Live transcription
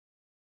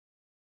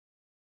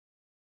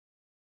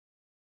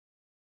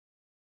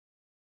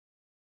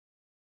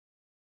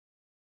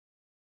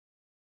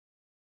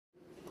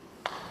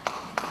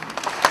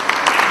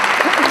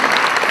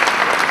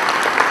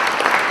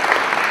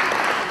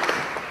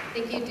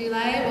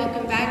July.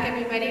 Welcome back,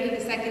 everybody, to the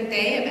second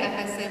day of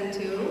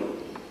FSM2.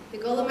 The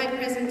goal of my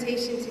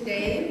presentation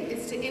today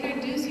is to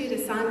introduce you to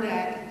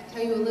Sandec,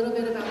 tell you a little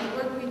bit about the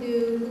work we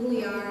do, who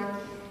we are,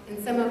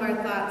 and some of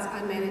our thoughts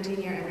on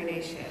managing your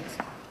everyday shit.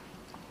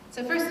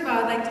 So first of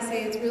all, I'd like to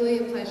say it's really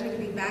a pleasure to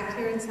be back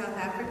here in South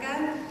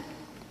Africa.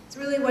 It's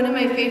really one of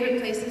my favorite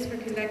places for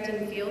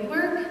conducting field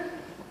work.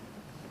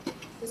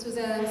 This was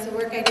some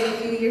work I did a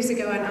few years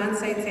ago on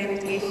on-site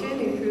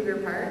sanitation in Kruger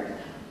Park.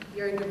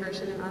 Your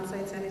diversion and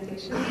on-site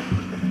sanitation.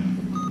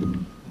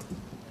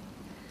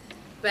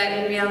 But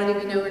in reality,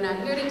 we know we're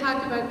not here to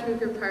talk about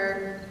Kruger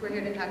Park. We're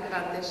here to talk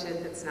about this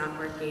shit that's not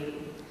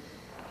working.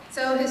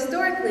 So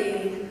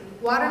historically,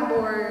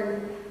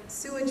 waterborne,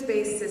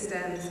 sewage-based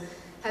systems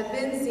have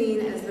been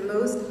seen as the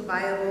most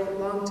viable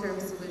long-term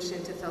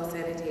solution to fill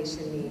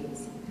sanitation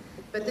needs.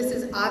 But this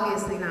is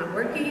obviously not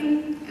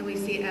working, and we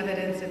see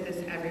evidence of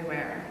this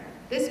everywhere.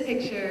 This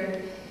picture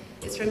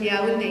is from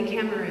Yaoundé,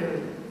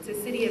 Cameroon. It's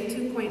a city of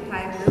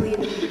 2.5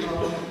 million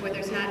people where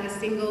there's not a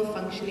single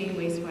functioning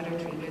wastewater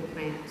treatment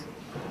plant.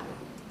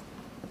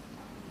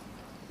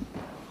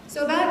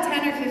 So about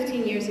 10 or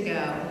 15 years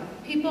ago,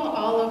 people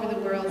all over the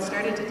world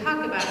started to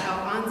talk about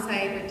how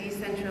on-site or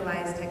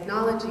decentralized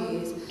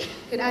technologies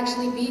could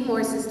actually be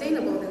more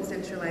sustainable than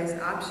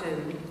centralized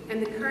option.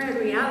 And the current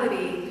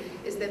reality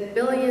is that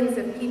billions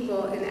of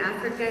people in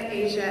Africa,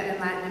 Asia, and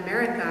Latin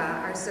America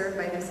are served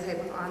by this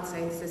type of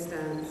on-site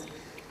systems.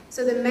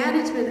 So the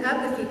management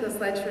of the fecal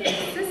sludge from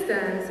these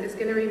systems is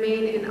going to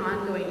remain an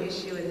ongoing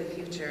issue in the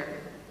future.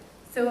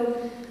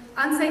 So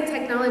on-site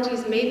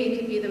technologies maybe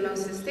could be the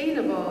most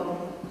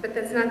sustainable, but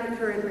that's not the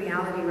current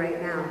reality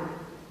right now.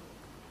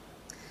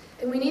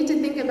 And we need to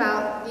think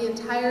about the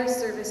entire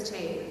service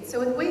chain. So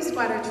with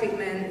wastewater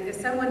treatment, if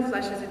someone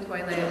flushes a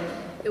toilet,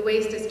 the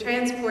waste is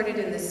transported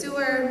in the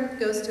sewer,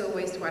 goes to a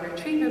wastewater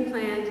treatment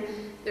plant.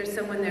 There's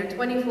someone there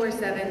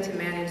 24/7 to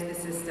manage the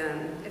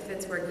system if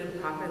it's working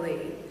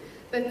properly.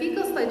 But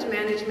fecal sludge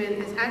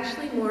management is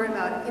actually more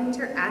about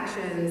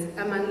interactions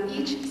among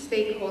each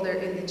stakeholder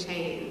in the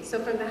chain. So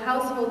from the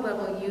household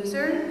level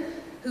user,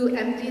 who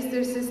empties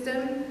their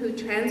system, who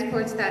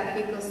transports that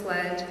fecal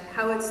sludge,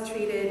 how it's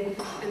treated,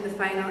 and the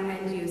final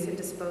end use and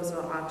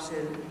disposal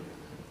option.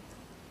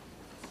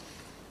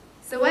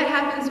 So what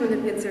happens when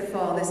the pits are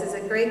full? This is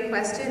a great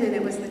question, and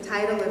it was the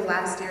title of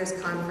last year's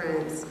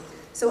conference.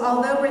 So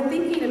although we're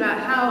thinking about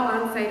how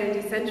on-site or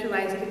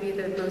decentralized could be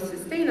the most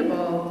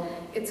sustainable,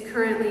 it's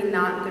currently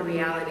not the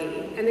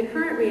reality. And the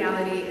current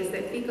reality is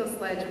that fecal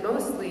sludge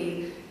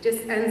mostly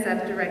just ends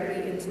up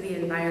directly into the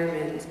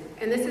environment.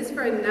 And this is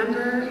for a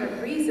number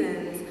of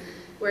reasons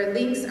where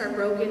leaks are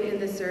broken in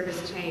the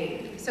service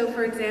chain. So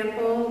for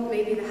example,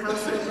 maybe the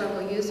household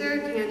level user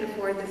can't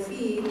afford the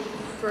fee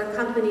for a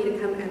company to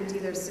come empty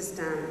their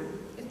system.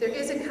 If there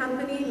is a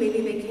company,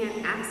 maybe they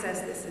can't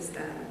access the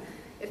system.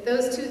 If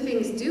those two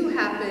things do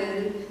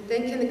happen,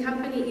 then can the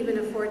company even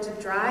afford to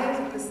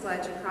drive the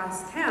sludge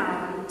across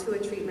town to a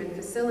treatment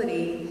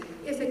facility,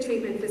 if a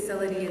treatment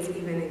facility is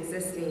even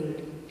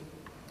existing?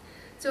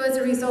 So as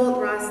a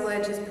result, raw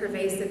sludge is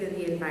pervasive in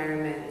the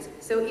environment.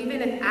 So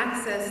even if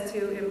access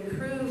to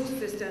improved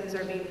systems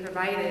are being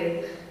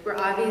provided, we're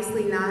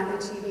obviously not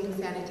achieving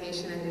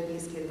sanitation under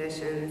these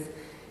conditions.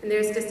 And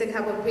there's just a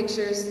couple of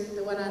pictures.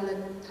 The one on the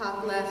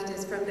top left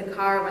is from the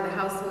car where the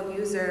household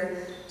user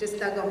just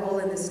dug a hole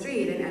in the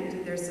street and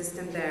emptied their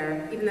system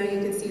there. Even though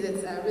you can see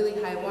that's a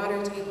really high water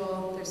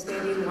table, there's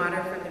standing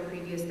water from the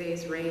previous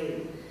day's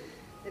rain.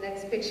 The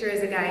next picture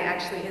is a guy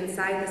actually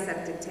inside the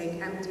septic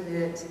tank emptying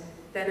it.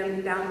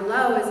 Then down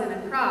below is in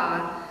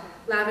Accra,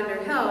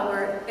 Lavender Hill,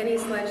 where any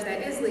sludge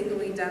that is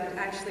legally dumped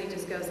actually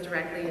just goes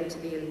directly into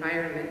the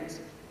environment.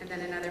 And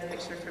then another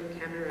picture from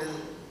Cameroon.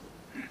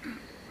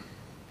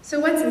 So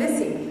what's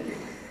missing?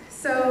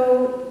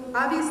 So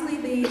obviously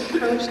the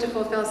approach to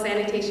fulfill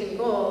sanitation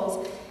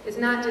goals is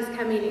not just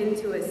coming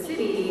into a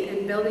city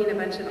and building a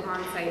bunch of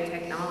on-site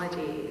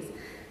technologies.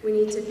 We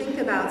need to think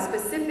about,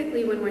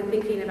 specifically when we're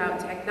thinking about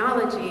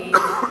technology,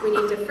 we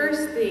need to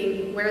first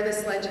think where the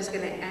sludge is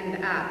going to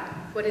end up.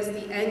 What is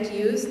the end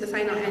use, the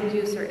final end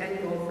use or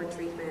end goal for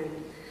treatment?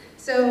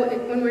 So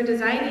when we're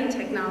designing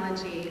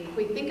technology,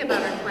 we think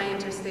about our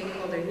client or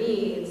stakeholder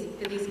needs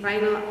and these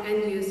final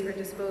end use or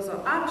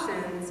disposal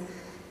options,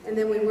 and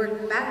then we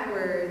work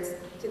backwards,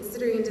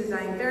 considering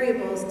design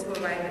variables to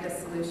arrive at a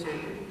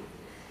solution.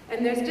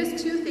 And there's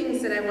just two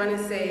things that I want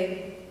to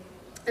say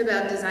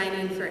about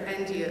designing for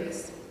end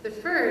use. The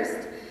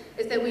first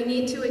is that we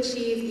need to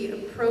achieve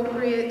the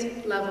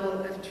appropriate level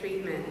of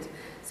treatment.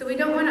 So we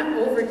don't want to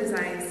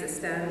over-design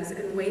systems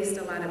and waste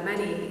a lot of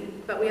money,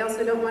 but we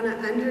also don't want to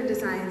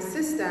under-design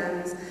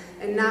systems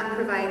and not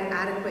provide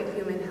adequate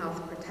human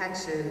health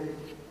protection.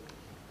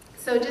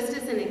 So just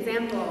as an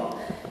example,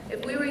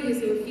 if we were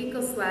using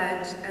fecal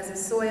sludge as a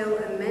soil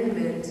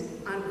amendment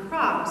on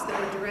crops that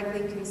were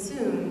directly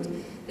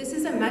consumed, this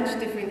is a much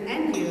different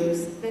end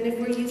use than if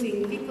we're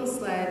using fecal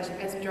sludge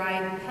as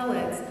dried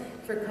pellets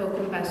for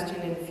co-combustion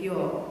and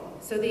fuel.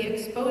 So the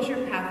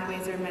exposure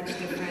pathways are much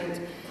different.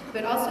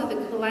 but also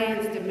the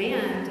client's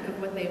demand of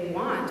what they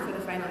want for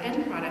the final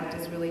end product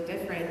is really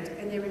different,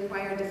 and they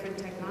require different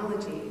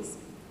technologies.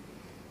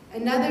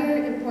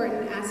 Another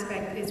important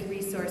aspect is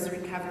resource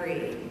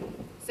recovery.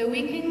 So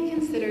we can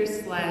consider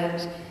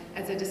sludge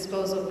as a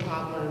disposal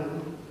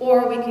problem,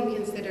 or we can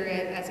consider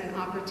it as an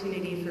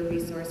opportunity for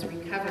resource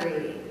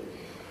recovery.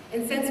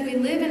 And since we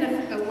live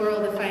in a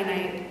world of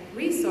finite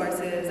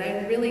resources,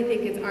 I really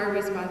think it's our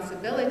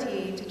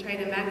responsibility to try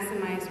to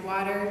maximize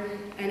water,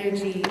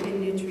 energy,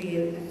 and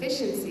nutrient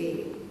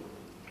efficiency.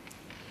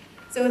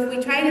 So if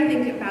we try to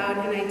think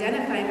about and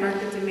identify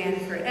market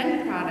demand for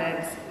end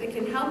products, it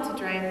can help to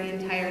drive the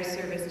entire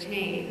service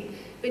chain.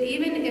 But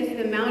even if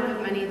the amount of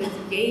money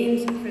that's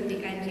gained from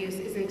the end use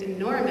isn't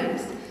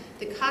enormous,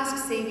 the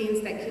cost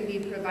savings that can be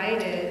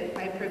provided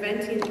by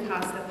preventing the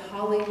cost of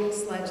hauling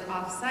sludge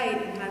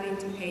off-site and having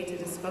to pay to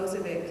dispose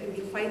of it can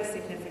be quite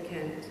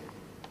significant.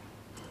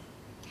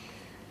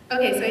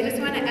 Okay, so I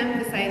just want to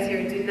emphasize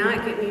here, do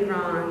not get me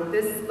wrong,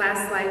 this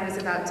last slide was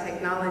about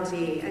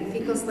technology, and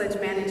fecal sludge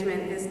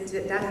management is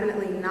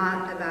definitely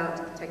not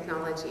about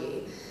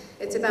technology.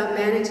 It's about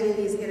managing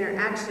these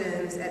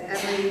interactions at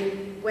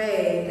every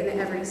way and at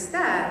every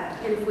step,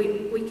 and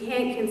we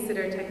can't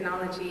consider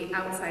technology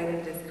outside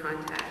of this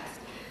context.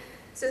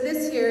 So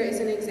this here is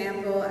an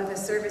example of a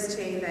service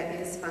chain that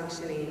is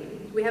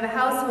functioning. We have a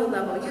household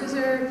level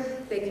user,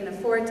 they can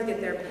afford to get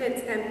their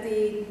pits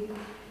emptied.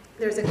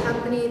 There's a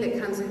company that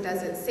comes and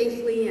does it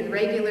safely and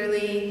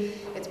regularly.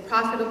 It's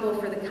profitable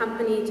for the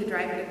company to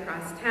drive it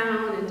across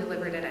town and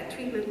deliver it at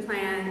treatment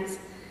plants.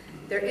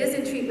 There is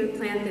a treatment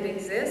plant that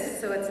exists,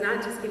 so it's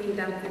not just getting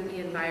dumped in the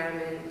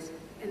environment.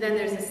 And then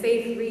there's a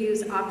safe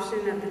reuse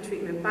option of the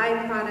treatment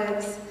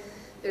byproducts.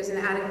 There's an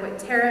adequate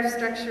tariff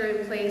structure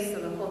in place,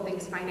 so the whole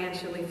thing's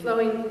financially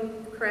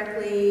flowing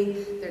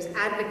correctly. There's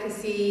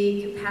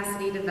advocacy,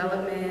 capacity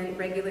development,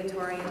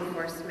 regulatory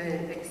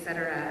enforcement,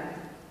 etc.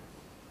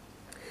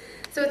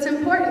 So it's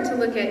important to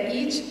look at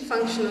each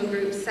functional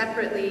group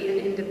separately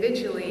and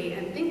individually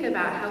and think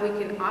about how we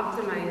can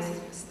optimize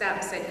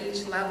steps at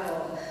each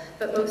level,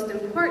 but most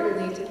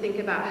importantly, to think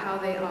about how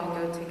they all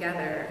go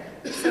together.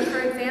 So for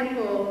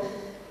example,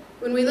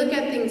 when we look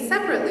at things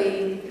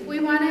separately, if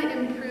we want to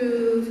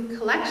improve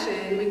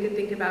collection, we could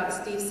think about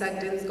Steve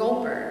Sugden's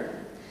gulper.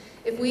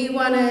 If we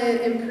want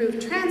to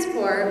improve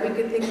transport, we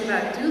could think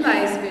about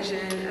Dulai's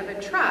vision of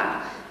a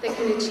truck that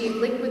can achieve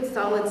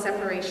liquid-solid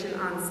separation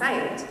on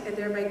site and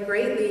thereby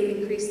greatly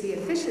increase the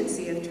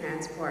efficiency of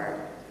transport.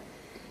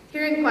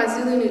 Here in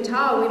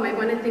KwaZulu-Natal, we might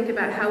want to think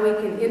about how we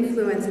can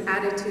influence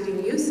attitude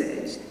and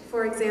usage.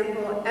 For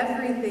example,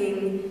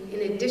 everything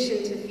in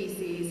addition to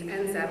feces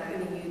ends up in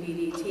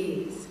the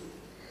UDDTs.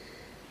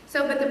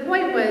 So, but the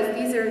point was,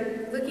 these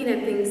are looking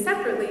at things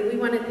separately. We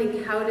want to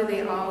think, how do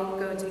they all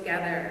go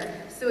together?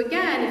 So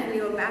again, if we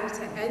go back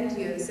to end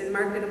use and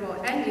marketable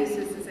end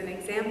uses as an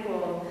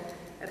example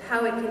of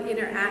how it can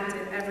interact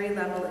at every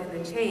level in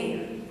the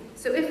chain.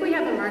 So if we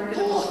have a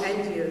marketable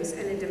end use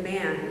and a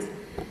demand,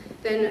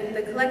 then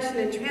the collection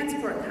and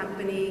transport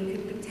company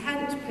could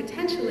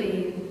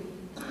potentially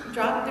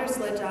drop their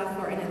sludge off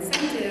for an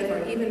incentive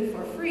or even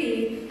for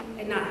free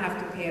and not have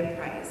to pay a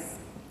price.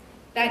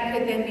 That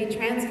could then be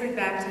transferred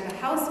back to the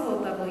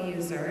household level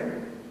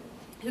user,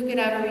 who could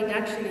have a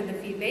reduction in the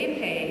fee they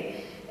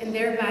pay and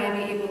thereby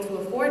be able to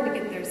afford to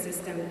get their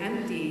system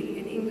emptied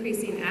and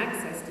increasing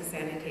access to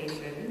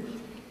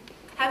sanitation.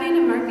 Having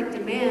a market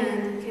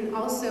demand can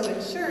also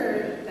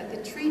ensure that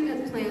the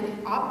treatment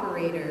plant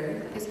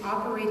operator is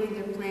operating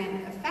their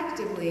plant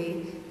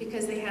effectively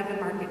because they have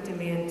a market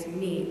demand to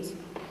meet.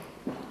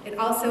 It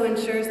also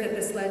ensures that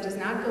the sludge is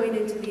not going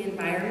into the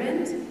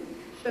environment,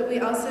 but we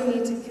also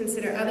need to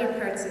consider other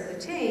parts of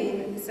the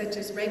chain, such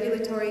as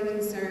regulatory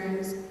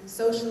concerns,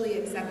 socially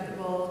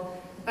acceptable,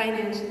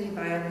 financially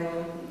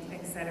viable,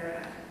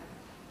 etc.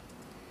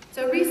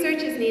 So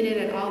research is needed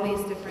at all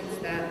these different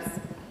steps,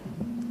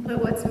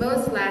 but what's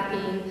most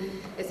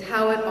lacking is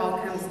how it all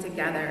comes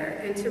together,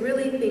 and to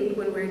really think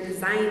when we're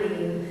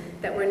designing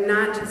that we're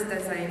not just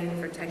designing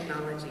for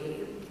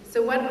technology.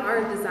 So what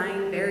are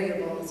design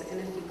variables in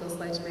a fecal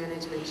sludge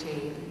management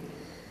chain?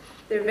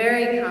 They're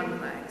very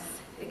complex.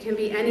 It can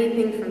be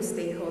anything from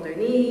stakeholder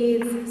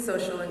needs,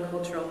 social and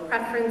cultural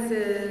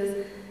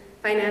preferences,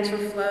 financial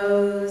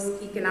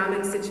flows,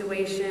 economic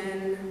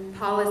situation,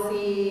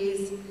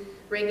 policies,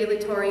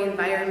 regulatory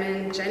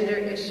environment, gender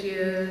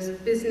issues,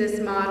 business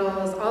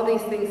models, all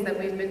these things that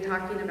we've been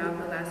talking about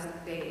the last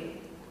day.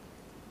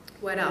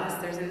 What else?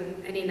 There's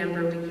any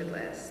number we could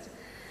list.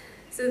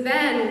 So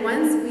then,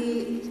 once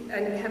we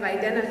have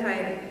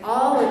identified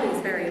all of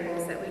these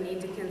variables that we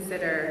need to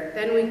consider,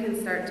 then we can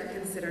start to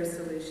consider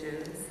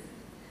solutions.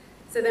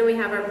 So then we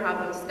have our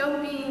problem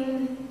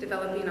scoping,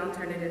 developing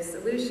alternative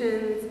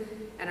solutions,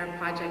 and our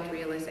project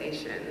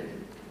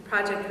realization.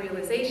 Project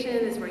realization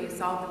is where you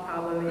solve the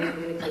problem and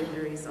communicate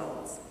the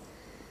results.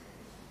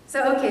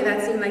 So okay,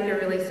 that seemed like a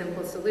really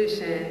simple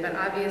solution, but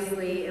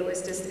obviously it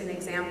was just an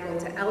example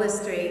to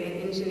illustrate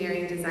an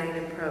engineering design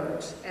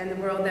approach. And the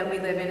world that we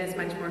live in is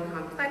much more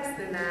complex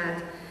than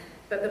that.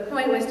 But the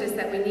point was just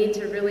that we need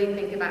to really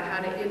think about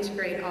how to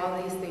integrate all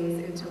these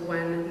things into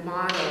one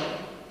model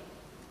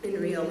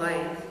in real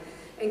life.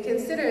 And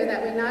consider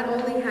that we not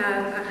only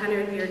have a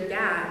 100-year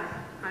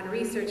gap on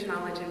research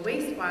knowledge in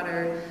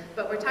wastewater,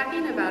 but we're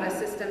talking about a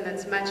system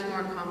that's much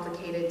more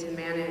complicated to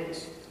manage.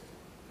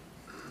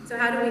 So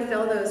how do we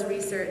fill those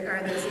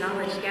those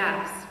knowledge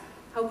gaps?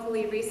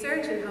 Hopefully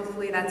research, and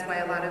hopefully that's why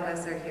a lot of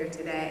us are here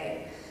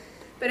today.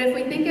 But if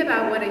we think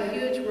about what a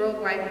huge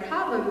worldwide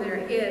problem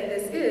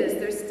this is,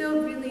 there's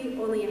still really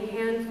only a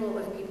handful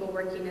of people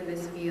working in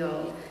this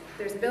field.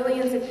 There's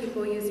billions of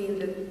people using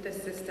the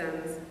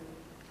systems.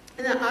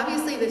 And then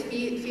obviously the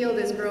field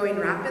is growing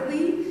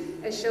rapidly,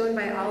 as shown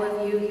by all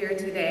of you here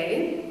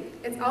today.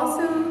 It's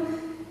also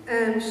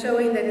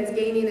showing that it's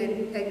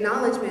gaining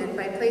acknowledgement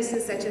by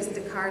places such as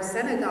Dakar,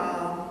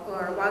 Senegal,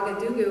 or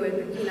Ouagadougou in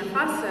Burkina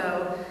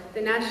Faso,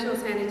 the national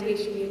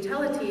sanitation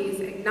utilities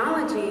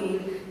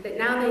acknowledging that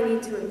now they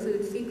need to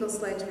include fecal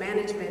sludge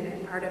management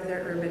as part of their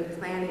urban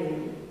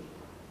planning.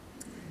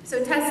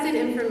 So tested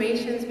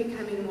information is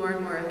becoming more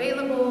and more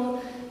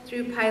available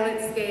through pilot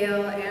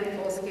scale and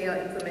full-scale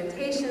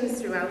implementations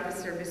throughout the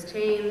service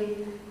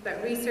chain,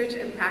 but research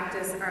and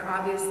practice are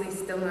obviously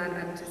still not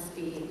up to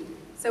speed.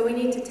 So we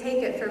need to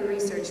take it from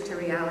research to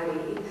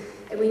reality,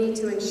 and we need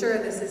to ensure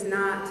this is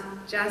not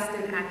just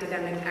an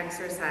academic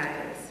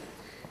exercise.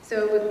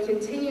 So we'll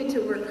continue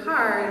to work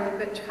hard,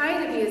 but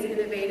try to be as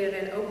innovative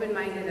and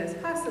open-minded as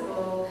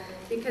possible,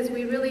 because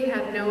we really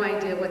have no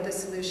idea what the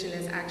solution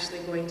is actually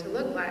going to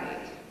look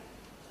like.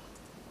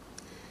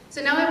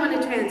 So now I want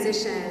to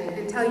transition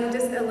and tell you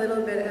just a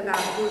little bit about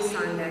who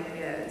Sandec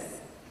is.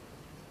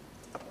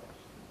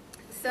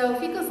 So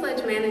fecal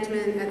sludge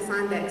management at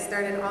Sandec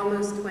started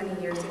almost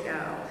 20 years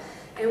ago.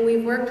 And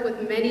we've worked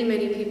with many,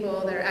 many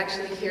people that are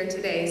actually here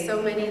today, so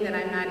many that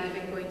I'm not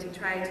even going to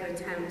try to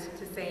attempt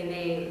to say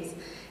names.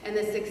 And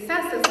the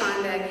success of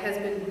Sandec has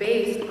been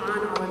based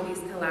on all of these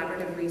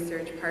collaborative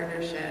research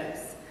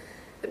partnerships.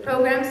 The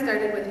program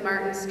started with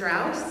Martin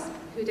Strauss,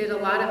 who did a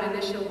lot of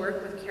initial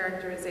work with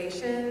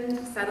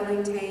characterization,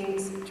 settling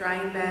tanks,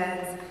 drying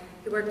beds.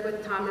 He worked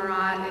with Tom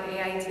Marat at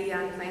AIT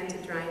on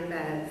planted drying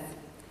beds.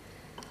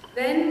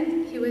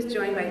 Then he was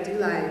joined by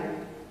Dulai,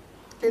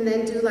 and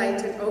then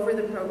Dulai took over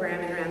the program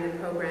and ran the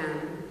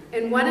program.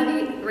 And one of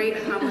the great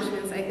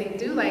accomplishments I think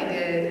Dulai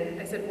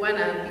did, I said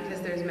one of because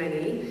there's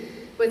many,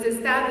 was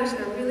establish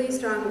a really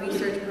strong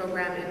research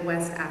program in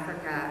West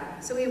Africa.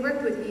 So he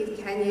worked with Yves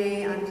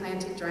Kenye on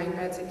planted drying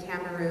beds in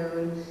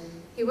Cameroon.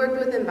 He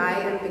worked with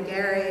Mbaye and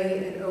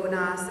Begere and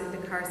Onas in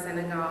Dakar,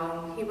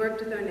 Senegal. He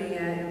worked with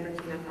Onea in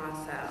Burkina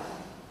Faso.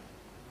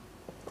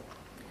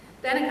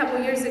 Then a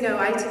couple years ago,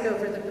 I took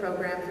over the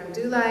program from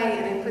Dulai,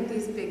 and I put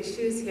these big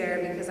shoes here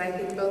because I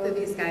think both of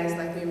these guys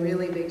left me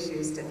really big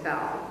shoes to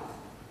fill.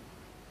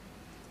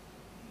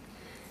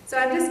 So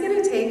I'm just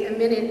going to take a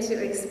minute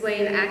to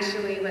explain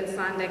actually what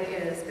Sandec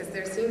is, because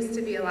there seems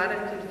to be a lot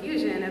of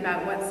confusion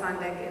about what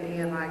Sandec and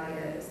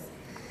EALOG is.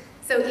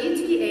 So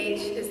ETH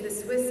is the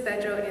Swiss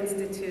Federal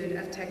Institute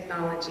of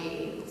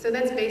Technology. So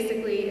that's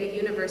basically a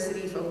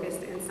university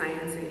focused in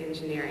science and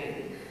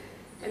engineering.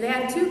 And they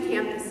have two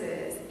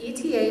campuses,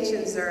 ETH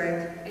in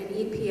Zurich and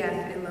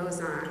EPF in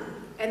Lausanne.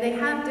 And they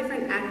have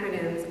different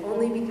acronyms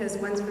only because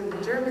one's from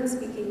the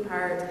German-speaking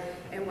part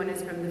and one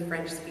is from the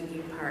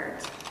French-speaking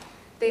part.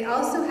 They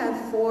also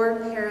have 4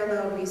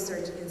 parallel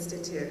research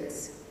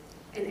institutes.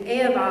 And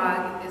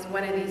EALOG is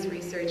one of these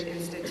research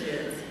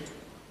institutes.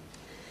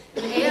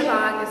 And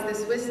EALOG is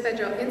the Swiss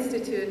Federal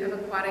Institute of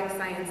Aquatic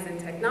Science and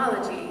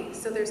Technology.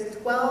 So there's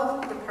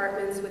 12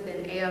 departments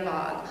within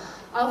EALOG,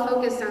 all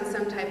focused on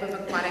some type of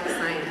aquatic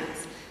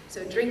science.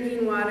 So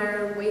drinking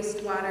water,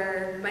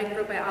 wastewater,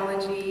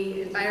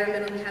 microbiology,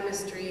 environmental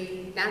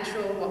chemistry,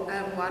 natural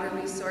water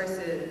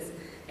resources.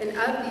 And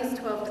of these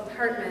 12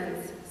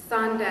 departments,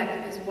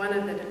 Sandec is one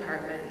of the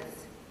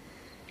departments.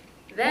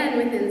 Then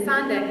within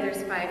Sandec,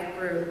 there's 5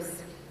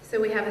 groups. So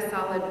we have a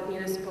solid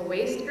municipal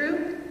waste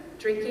group,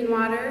 drinking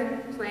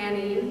water,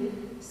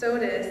 planning,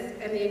 SOTUS,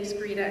 and the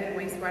excreta and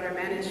wastewater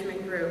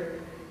management group,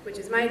 which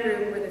is my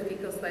group where the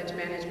fecal sludge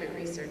management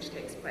research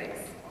takes place.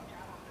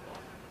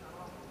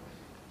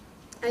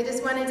 I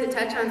just wanted to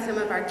touch on some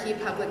of our key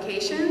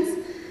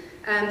publications.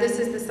 This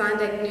is the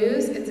Sandec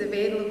News. It's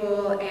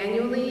available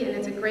annually, and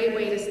it's a great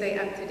way to stay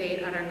up to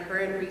date on our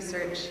current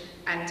research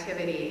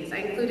activities. I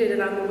included it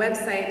on the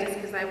website just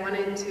because I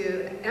wanted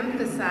to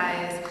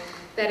emphasize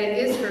that it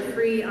is for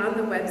free on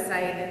the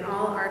website, and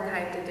all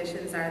archived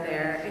editions are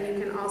there, and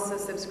you can also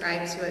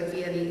subscribe to it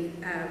via the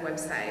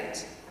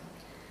website.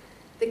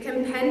 The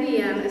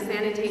Compendium of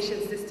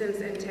Sanitation Systems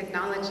and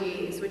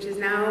Technologies, which has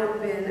now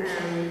been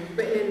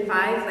written in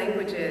 5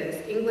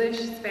 languages, English,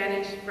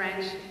 Spanish,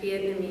 French,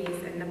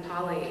 Vietnamese, and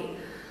Nepali.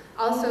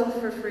 Also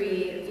for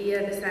free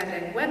via the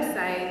Sandec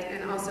website,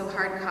 and also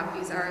hard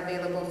copies are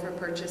available for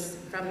purchase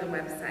from the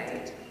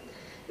website.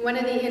 One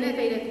of the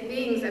innovative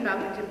things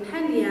about the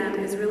compendium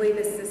is really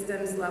the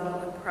systems level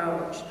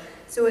approach.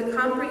 So it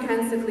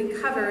comprehensively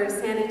covers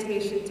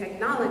sanitation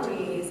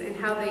technologies and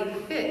how they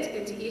fit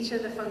into each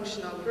of the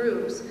functional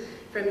groups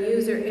from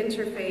user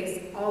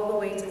interface all the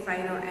way to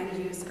final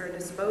end use or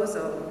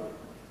disposal,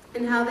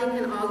 and how they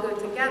can all go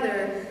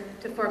together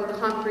to form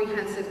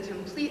comprehensive,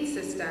 complete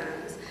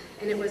systems.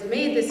 And it was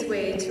made this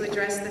way to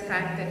address the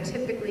fact that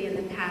typically in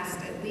the past,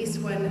 at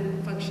least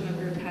one functional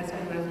group has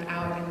been left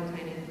out in the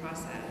planning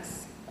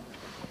process.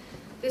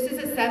 This is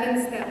a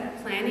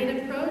 7-step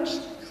planning approach,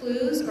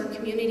 CLUES, or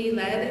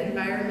Community-Led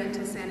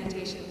Environmental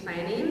Sanitation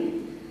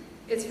Planning.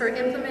 It's for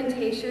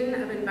implementation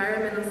of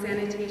environmental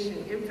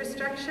sanitation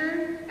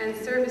infrastructure and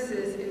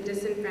services in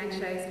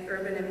disenfranchised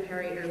urban and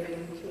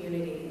peri-urban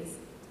communities.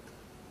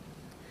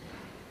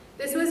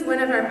 This was one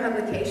of our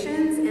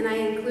publications, and I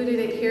included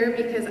it here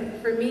because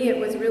for me it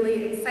was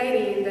really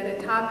exciting that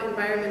a top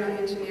environmental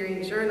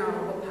engineering journal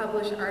will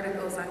publish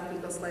articles on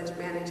fecal sludge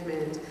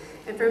management.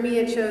 And for me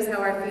it shows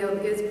how our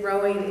field is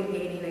growing and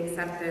gaining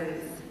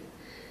acceptance.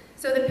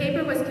 So the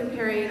paper was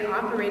comparing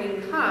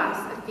operating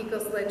costs of fecal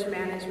sludge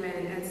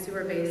management and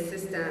sewer-based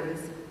systems.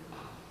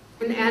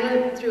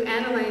 And through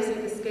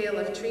analyzing the scale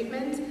of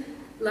treatment,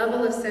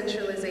 level of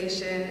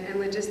centralization, and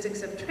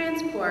logistics of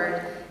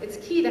transport, it's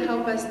key to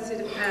help us to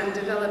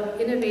develop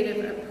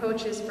innovative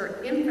approaches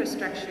for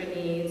infrastructure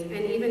needs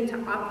and even to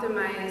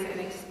optimize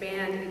and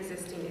expand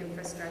existing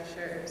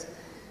infrastructures.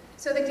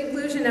 So the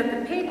conclusion of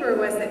the paper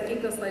was that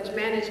fecal sludge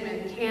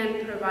management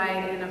can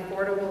provide an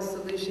affordable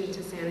solution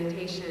to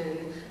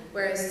sanitation,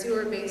 whereas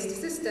sewer-based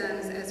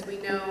systems, as we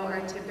know,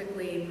 are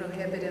typically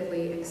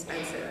prohibitively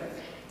expensive.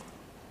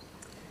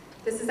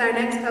 This is our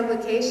next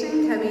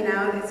publication coming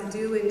out. It's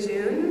due in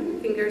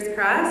June, fingers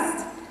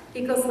crossed.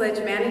 Fecal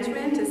sludge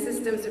management, a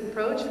systems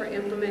approach for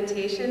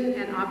implementation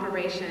and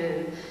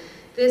operation.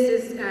 This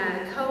is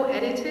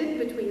co-edited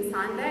between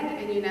Sandec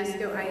and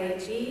UNESCO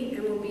IAG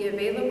and will be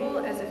available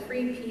as a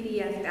free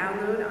PDF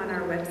download on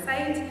our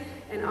website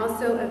and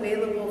also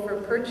available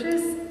for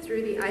purchase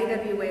through the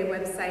IWA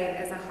website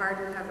as a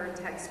hardcover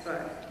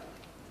textbook.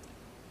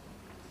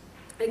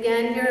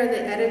 Again, here are the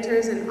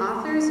editors and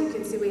authors. You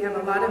can see we have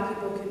a lot of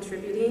people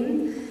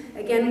contributing.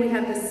 Again, we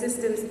have the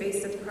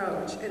systems-based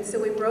approach. And so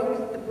we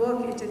broke the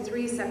book into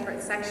 3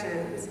 separate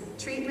sections: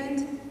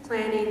 treatment,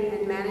 planning,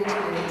 and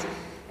management.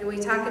 And we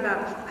talk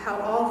about how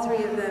all 3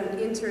 of them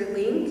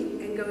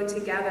interlink and go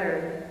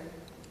together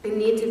and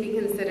need to be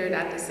considered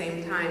at the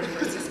same time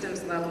for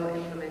systems-level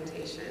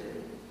implementation.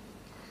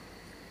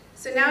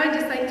 So now I'd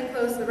just like to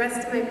close the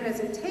rest of my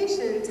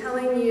presentation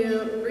telling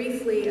you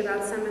briefly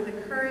about some of the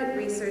current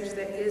research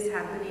that is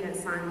happening at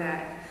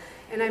Sandec.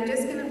 And I'm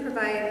just going to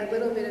provide a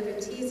little bit of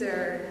a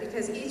teaser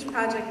because each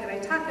project that I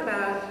talk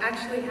about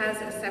actually has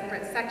a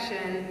separate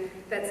section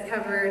that's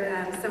covered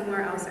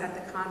somewhere else at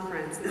the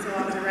conference. And so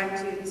I'll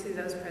direct you to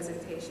those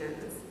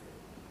presentations.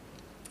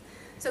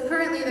 So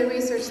currently the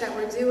research that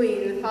we're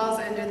doing falls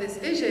under this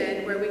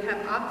vision where we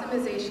have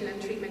optimization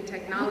of treatment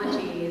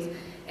technologies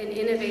and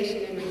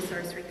innovation in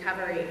resource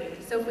recovery.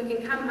 So if we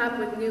can come up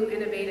with new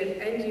innovative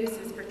end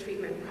uses for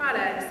treatment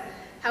products,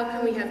 how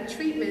can we have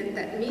treatment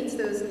that meets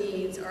those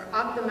needs or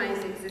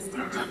optimize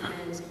existing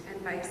treatment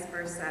and vice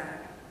versa?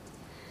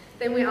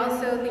 Then we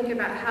also think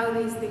about how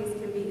these things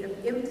can be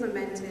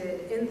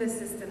implemented in the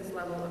systems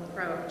level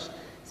approach.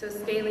 So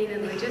scaling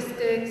and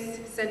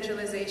logistics,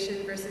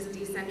 centralization versus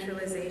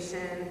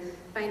decentralization,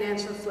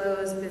 financial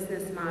flows,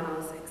 business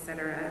models,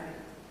 etc.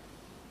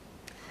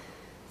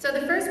 So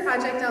the first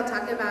project I'll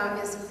talk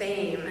about is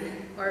FAME,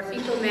 or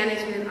Fecal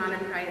Management Honor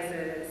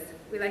Prizes.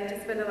 We like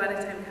to spend a lot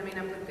of time coming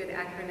up with good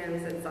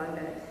acronyms at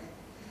Sandec.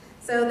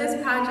 So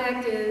this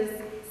project is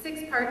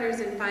 6 partners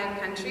in 5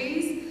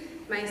 countries.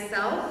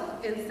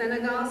 Myself in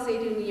Senegal,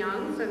 Seydou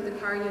Niang from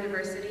Dakar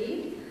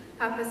University,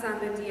 Papa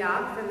Samba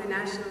Diop from the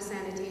National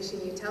Sanitation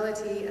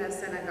Utility of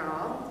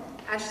Senegal,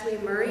 Ashley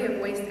Murray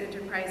of Waste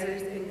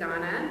Enterprises in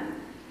Ghana,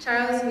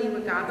 Charles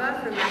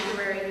Niwagaba from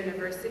Makerere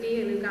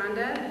University in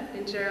Uganda,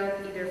 and Gerald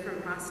Eder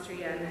from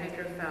Austria and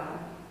Hydrofel.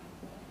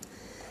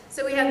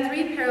 So we have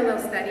 3 parallel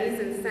studies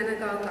in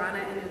Senegal, Ghana,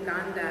 and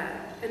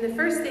Uganda. And the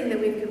first thing that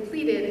we've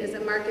completed is a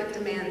market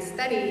demand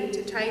study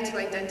to try to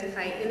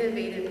identify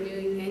innovative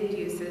new end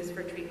uses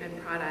for treatment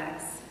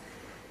products.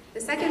 The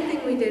second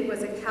thing we did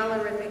was a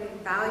calorific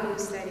value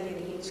study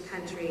in each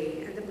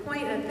country. And the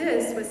point of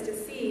this was to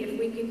see if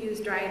we could use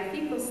dried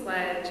fecal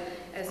sludge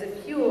as a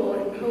fuel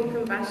in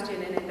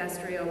co-combustion in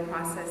industrial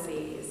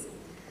processes.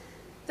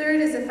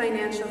 Third is a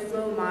financial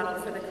flow model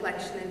for the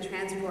collection and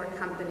transport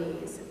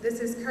companies.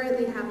 This is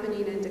currently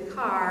happening in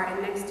Dakar,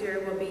 and next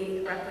year will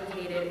be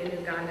replicated in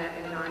Uganda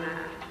and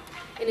Ghana.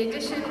 In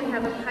addition, we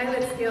have a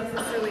pilot scale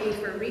facility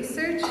for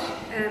research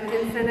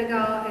in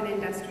Senegal and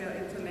industrial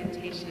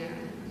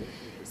implementation.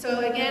 So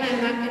again,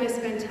 I'm not going to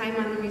spend time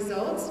on the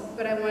results,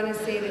 but I want to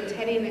say that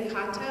Teddy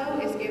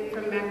Nakato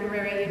from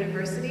Makerere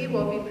University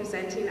will be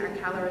presenting our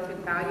calorific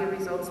value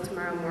results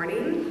tomorrow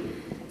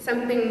morning.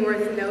 Something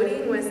worth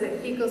noting was that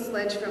fecal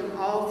sludge from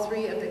all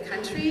 3 of the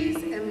countries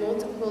and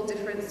multiple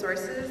different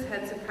sources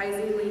had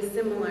surprisingly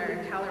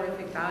similar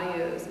calorific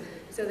values.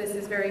 So this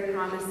is very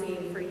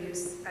promising for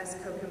use as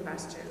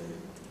co-combustion.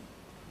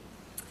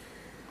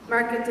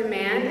 Market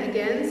demand,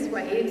 again,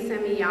 Swaib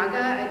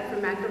Semiyaga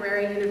from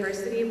Makerere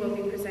University will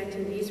be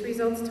presenting these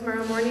results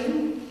tomorrow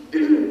morning.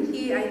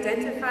 He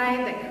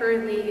identified that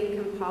currently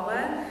in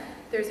Kampala,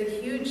 there's a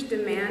huge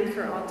demand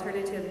for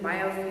alternative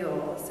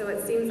biofuel, so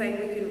it seems like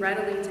we can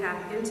readily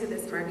tap into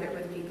this market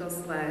with fecal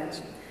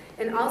sludge.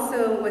 And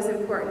also was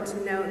important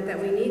to note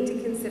that we need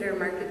to consider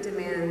market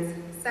demands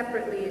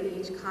separately in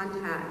each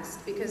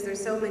context, because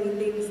there's so many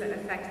things that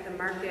affect the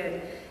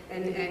market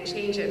and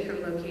change it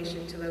from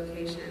location to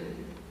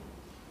location.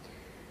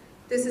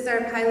 This is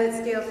our pilot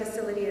scale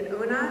facility at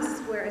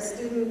ONAS, where a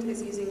student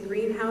is using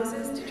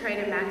greenhouses to try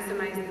to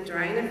maximize the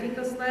drying of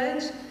fecal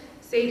sludge.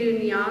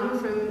 Seydou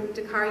Nyang from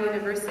Dakar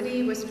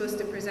University was supposed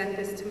to present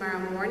this tomorrow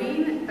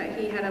morning, but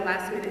he had a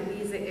last-minute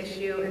visa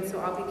issue, and so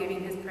I'll be giving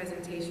his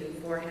presentation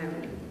for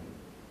him.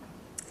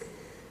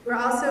 We're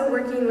also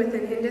working with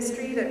an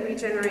industry that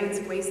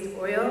regenerates waste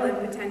oil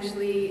and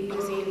potentially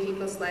using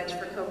fecal sludge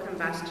for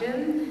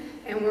co-combustion.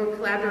 And we're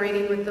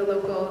collaborating with the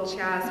local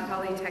Thiès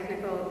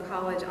Polytechnical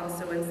College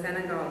also in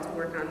Senegal to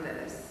work on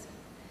this.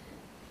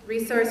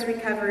 Resource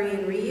recovery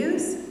and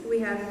reuse. We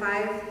have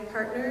 5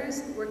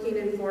 partners working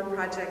in 4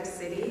 project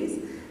cities.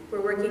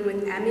 We're working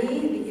with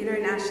EMI, the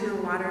International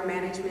Water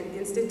Management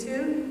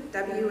Institute,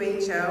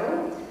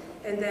 WHO,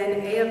 and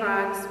then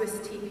AAVOG, Swiss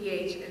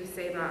TPH, and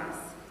SEVAS.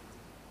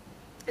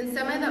 And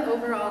some of the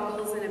overall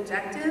goals and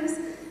objectives,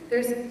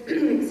 there's,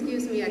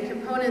 excuse me, a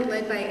component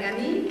led by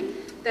EMI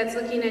that's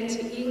looking at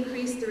to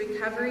increase the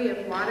recovery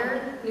of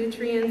water,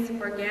 nutrients,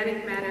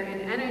 organic matter,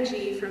 and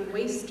energy from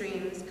waste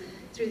streams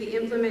through the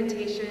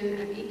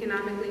implementation of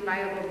economically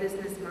viable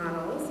business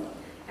models.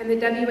 And the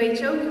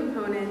WHO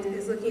component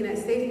is looking at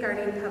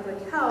safeguarding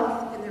public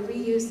health and the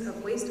reuse of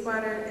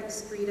wastewater,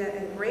 excreta,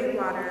 and gray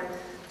water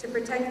to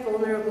protect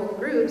vulnerable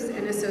groups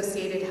and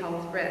associated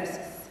health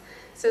risks.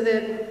 So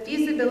the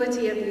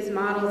feasibility of these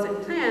models and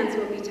plans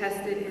will be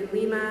tested in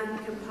Lima,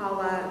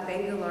 Kampala,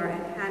 Bangalore,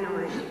 and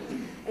Hanoi.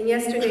 And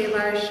yesterday,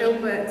 Lars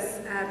Schoputz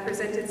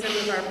presented some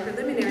of our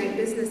preliminary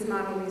business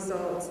model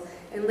results.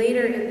 And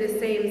later in this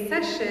same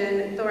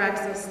session, Thor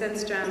Axel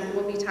Stenström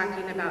will be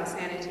talking about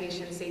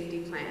sanitation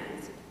safety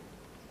plans.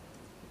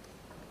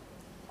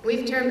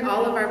 We've termed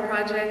all of our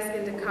projects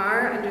in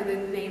Dakar under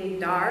the name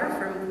DAR,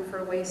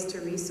 for Waste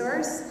to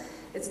Resource.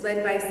 It's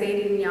led by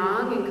Seydou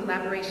Nyang in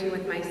collaboration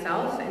with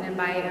myself and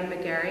Mbaye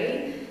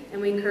Mbagari,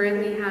 and we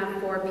currently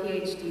have 4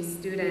 PhD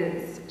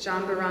students.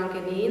 Jean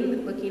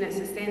Baranganin, looking at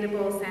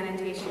sustainable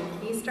sanitation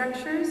fee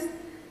structures.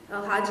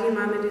 El Haji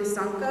Mamadou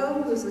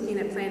Sanko, who's looking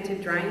at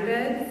planted drying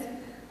beds.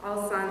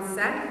 Alsan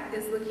Sek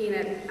is looking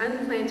at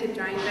unplanted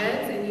drying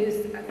beds and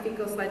use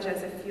fecal sludge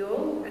as a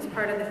fuel as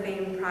part of the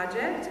FAME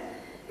project.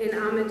 And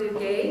Amadou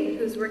Gay,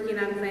 who's working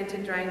on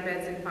planted drying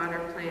beds and fodder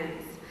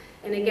plants.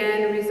 And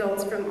again,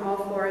 results from all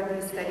 4 of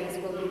these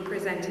studies will be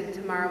presented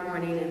tomorrow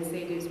morning in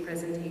Seydou's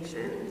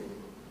presentation.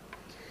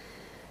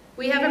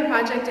 We have a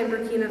project in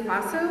Burkina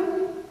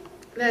Faso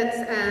that's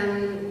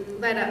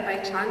led up by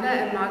Chanda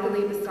and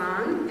Magali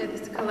Bassan.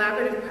 It's a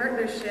collaborative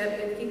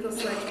partnership in fecal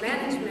sludge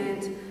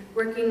management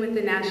working with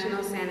the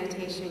National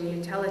Sanitation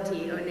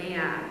Utility,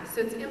 ONEA.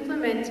 So it's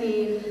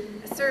implementing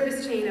a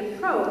service chain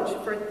approach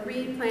for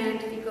 3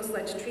 planned fecal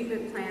sludge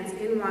treatment plants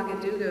in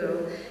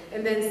Ouagadougou,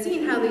 and then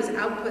seeing how these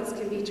outputs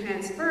can be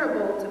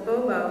transferable to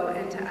Bobo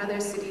and to other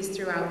cities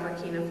throughout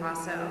Burkina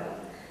Faso.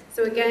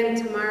 So again,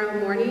 tomorrow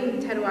morning,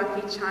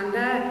 Tedwaki Chanda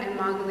and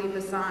Magali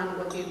Bassan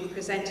will be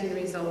presenting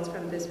results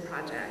from this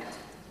project.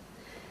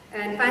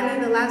 And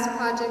finally, the last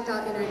project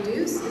I'll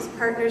introduce is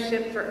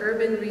Partnership for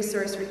Urban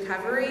Resource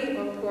Recovery,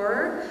 or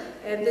POR.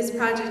 And this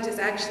project is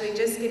actually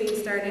just getting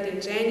started in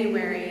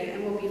January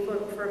and will be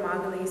for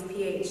Magali's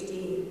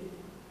PhD.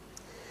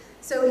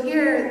 So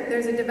here,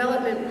 there's a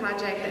development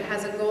project that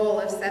has a goal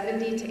of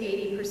 70 to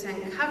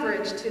 80%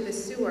 coverage to the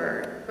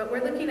sewer, but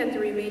we're looking at the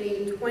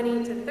remaining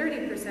 20 to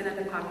 30% of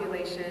the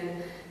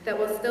population that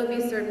will still be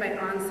served by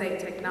on-site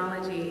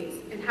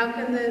technologies. And how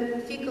can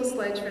the fecal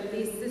sludge from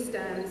these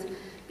systems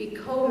be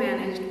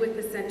co-managed with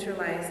the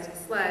centralized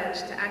sludge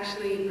to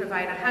actually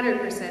provide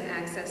 100%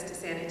 access to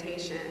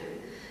sanitation?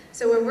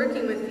 So we're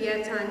working with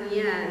Vietan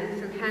Yen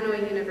from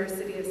Hanoi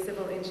University of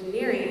Civil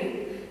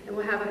Engineering, and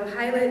we'll have a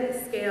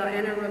pilot-scale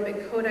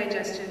anaerobic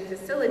co-digestion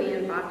facility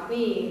in Bac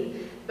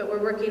Ninh, but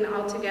we're working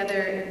all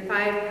together in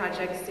 5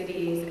 project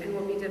cities, and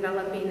we'll be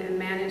developing a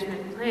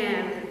management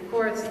plan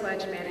for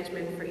sludge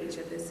management for each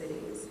of the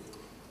cities.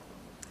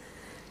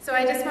 So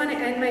I just want to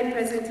end my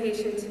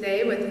presentation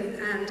today with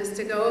just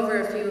to go over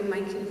a few of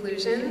my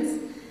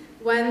conclusions.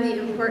 1, the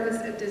importance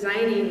of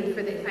designing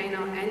for the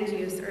final end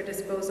use or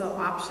disposal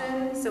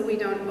option, so we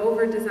don't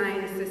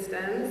over-design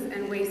systems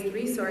and waste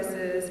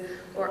resources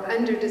or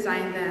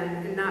under-design them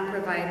and not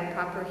provide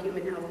proper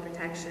human health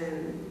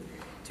protection.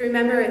 To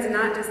remember, it's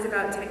not just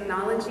about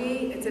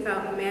technology, it's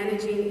about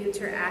managing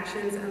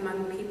interactions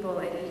among people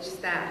at each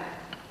step.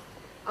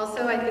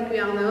 Also, I think we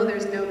all know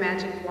there's no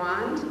magic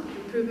wand.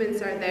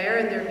 Improvements are there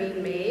and they're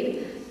being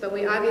made, but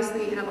we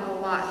obviously have a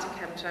lot to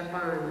catch up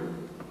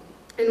on.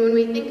 And when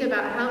we think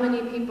about how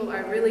many people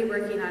are really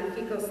working on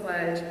fecal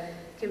sludge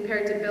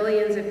compared to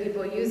billions of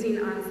people using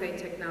on-site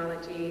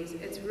technologies.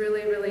 It's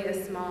really, really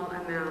a small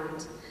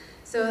amount.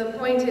 So the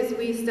point is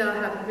we still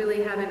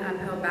really have an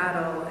uphill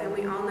battle, and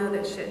we all know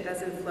that shit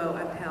doesn't flow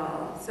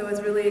uphill. So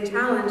it's really a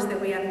challenge that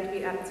we have to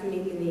be up to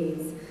meet the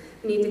needs.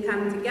 We need to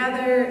come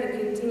together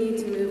and continue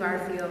to move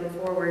our field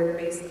forward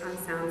based on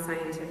sound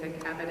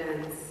scientific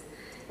evidence.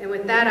 And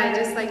with that, I'd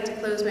just like to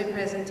close my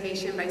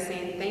presentation by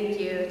saying thank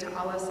you to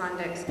all of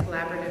Sandec's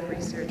collaborative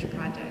research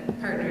project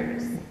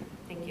partners.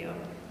 Thank you.